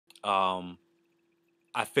um,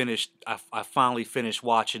 I finally finished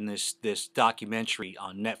watching this documentary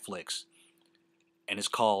on Netflix, and it's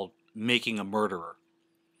called Making a Murderer.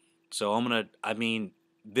 So I mean,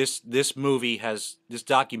 this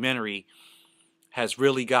documentary has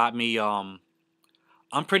really got me. I'm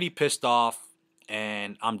pretty pissed off,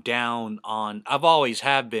 and I'm down on. I've always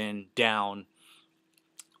have been down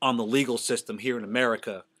on the legal system here in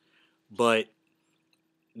America, but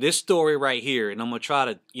this story right here, and I'm gonna try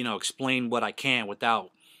to explain what I can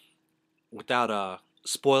without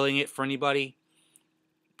spoiling it for anybody,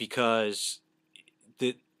 because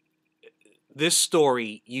the this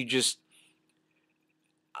story,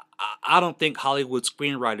 I don't think Hollywood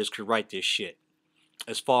screenwriters could write this shit,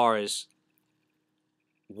 as far as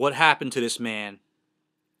what happened to this man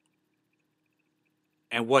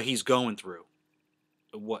and what he's going through.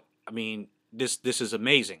 What I mean, this is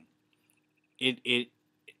amazing. It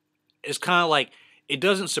it's kind of like, it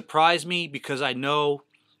doesn't surprise me, because I know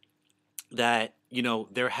that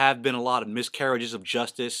there have been a lot of miscarriages of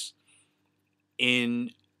justice in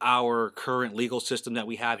our current legal system that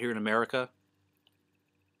we have here in America.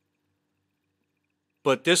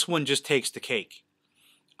 But this one just takes the cake.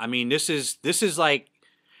 I mean, this is this is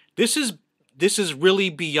really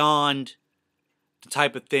beyond the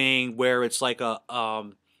type of thing where it's like a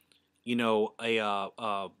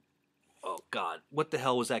oh God, what the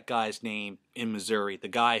hell was that guy's name in Missouri? The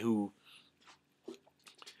guy who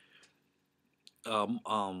um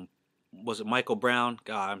um was it Michael Brown?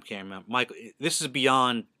 God, I can't remember. Michael. This is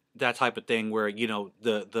beyond that type of thing where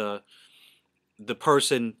the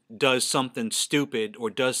person does something stupid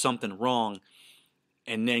or does something wrong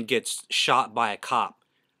and then gets shot by a cop.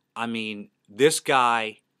 I mean, this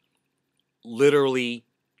guy literally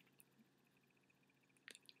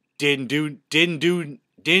didn't do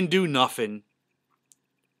nothing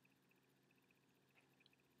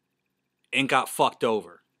and got fucked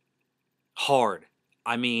over hard.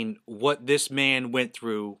 I mean, what this man went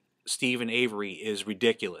through, Stephen Avery, is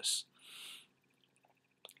ridiculous.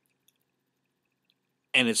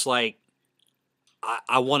 And it's like,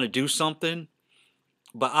 I want to do something,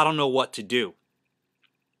 but I don't know what to do.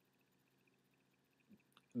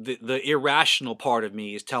 The irrational part of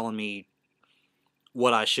me is telling me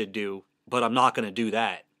what I should do, but I'm not going to do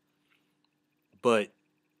that. But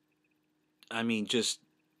I mean, just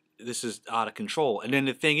this is out of control. And then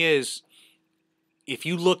the thing is, if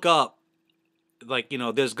you look up, like,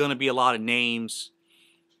 there's going to be a lot of names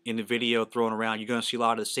in the video thrown around. You're going to see a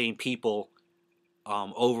lot of the same people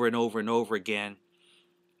over and over and over again.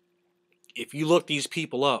 If you look these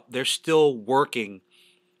people up, they're still working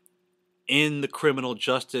in the criminal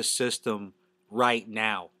justice system right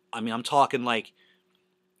now. I mean, I'm talking like,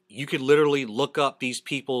 you could literally look up these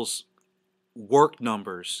people's work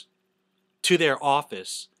numbers to their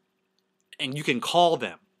office and you can call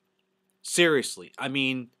them. Seriously. I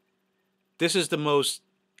mean, this is the most,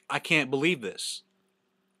 I can't believe this.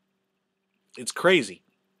 It's crazy.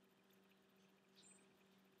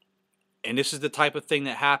 And this is the type of thing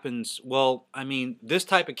that happens. Well, I mean, this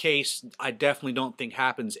type of case, I definitely don't think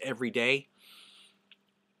happens every day.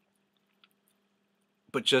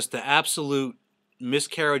 But just the absolute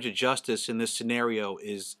miscarriage of justice in this scenario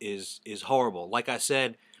is horrible. Like I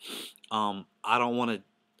said, I don't want to.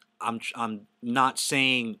 I'm not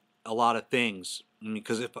saying a lot of things,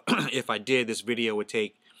 because if if I did, this video would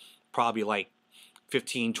take probably like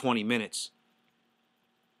 15-20 minutes.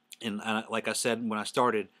 And like I said when I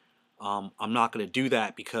started, I'm not going to do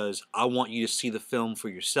that because I want you to see the film for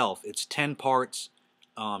yourself. It's 10 parts.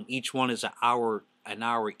 Each one is an hour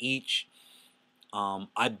each.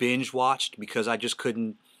 I binge watched because I just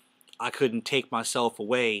couldn't take myself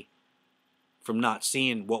away from not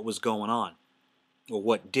seeing what was going on or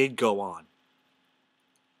what did go on.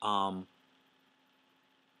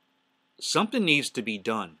 Something needs to be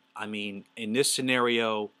done. I mean, in this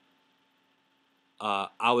scenario,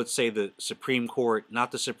 I would say the Supreme Court,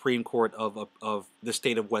 not the Supreme Court of the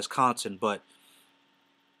state of Wisconsin, but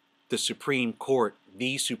the Supreme Court,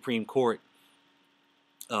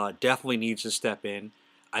 definitely needs to step in.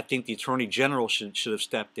 I think the Attorney General should have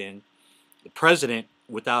stepped in. The President,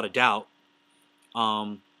 without a doubt.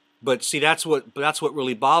 But see, that's what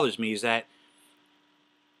really bothers me, is that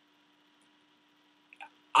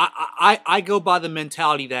I go by the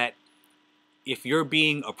mentality that if you're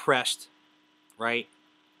being oppressed, right,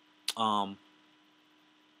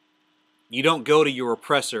 you don't go to your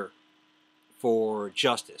oppressor for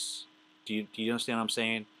justice. Do you understand what I'm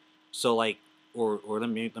saying? So like, or let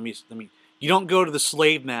me you don't go to the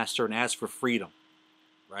slave master and ask for freedom,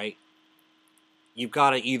 right? You've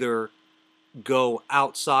got to either go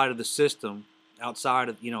outside of the system outside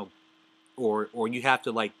of, or you have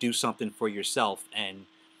to like do something for yourself, and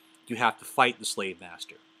you have to fight the slave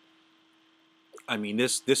master. I mean,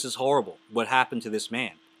 this is horrible. What happened to this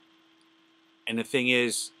man? And the thing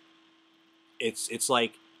is, it's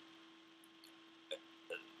like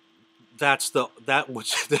that's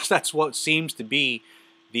what seems to be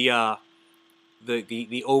the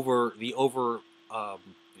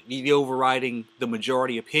overriding the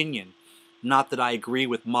majority opinion. Not that I agree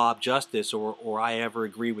with mob justice, or I ever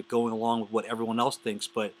agree with going along with what everyone else thinks,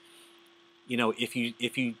 but if you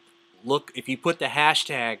put the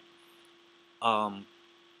hashtag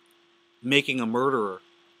making a murderer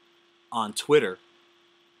on Twitter,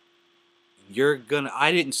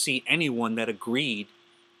 I didn't see anyone that agreed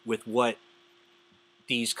with what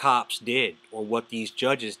these cops did, or what these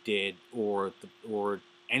judges did, or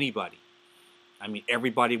anybody. I mean,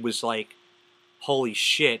 everybody was like, holy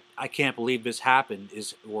shit, I can't believe this happened,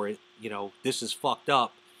 this is fucked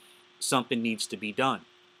up. Something needs to be done.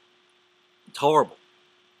 It's horrible.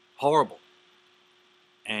 Horrible.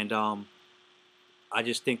 And I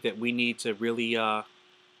just think that we need to really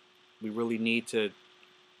need to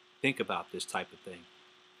think about this type of thing.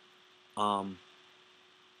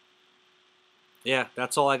 Yeah,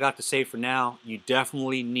 that's all I got to say for now. You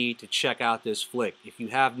definitely need to check out this flick. If you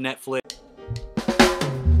have Netflix,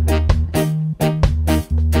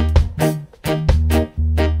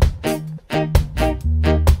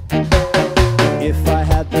 if I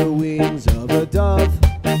had the wings of a dove,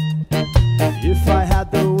 if I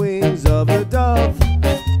had the wings of a dove,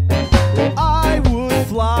 I would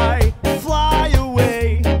fly, fly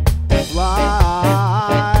away,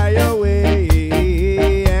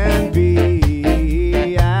 and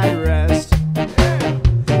be at rest.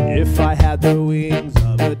 If I had the wings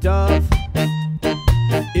of a dove,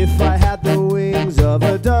 if I had the wings of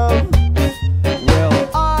a dove, well,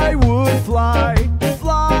 I would fly,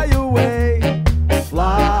 fly away,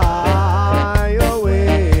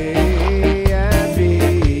 and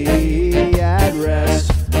be at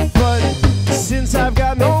rest. But since I've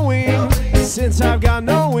got no wings, since I've got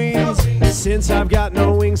no wings, since I've got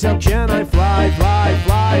no wings, how can I fly, fly,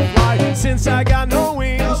 fly, fly? Since I got no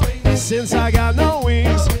wings, since I got no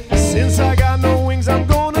wings, since I got no wings, I'm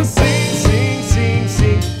gonna sing, sing, sing,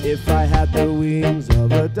 sing. If I had the wings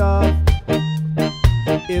of a dove,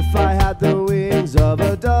 if I had the wings of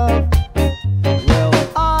a dove, well,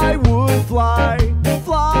 I would fly,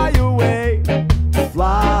 fly away,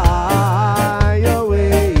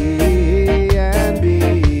 and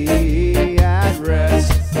be at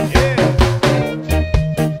rest. Yeah.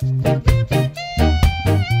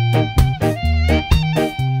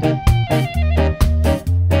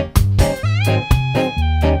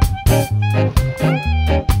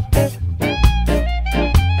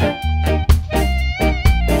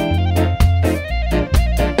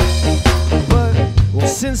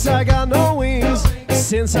 Since I got no wings,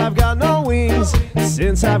 since I've got no wings,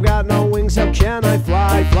 since I've got no wings, how can I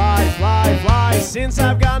fly, fly, fly, fly? Since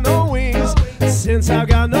I've got no wings, since I've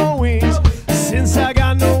got no wings, since I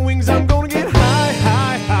got no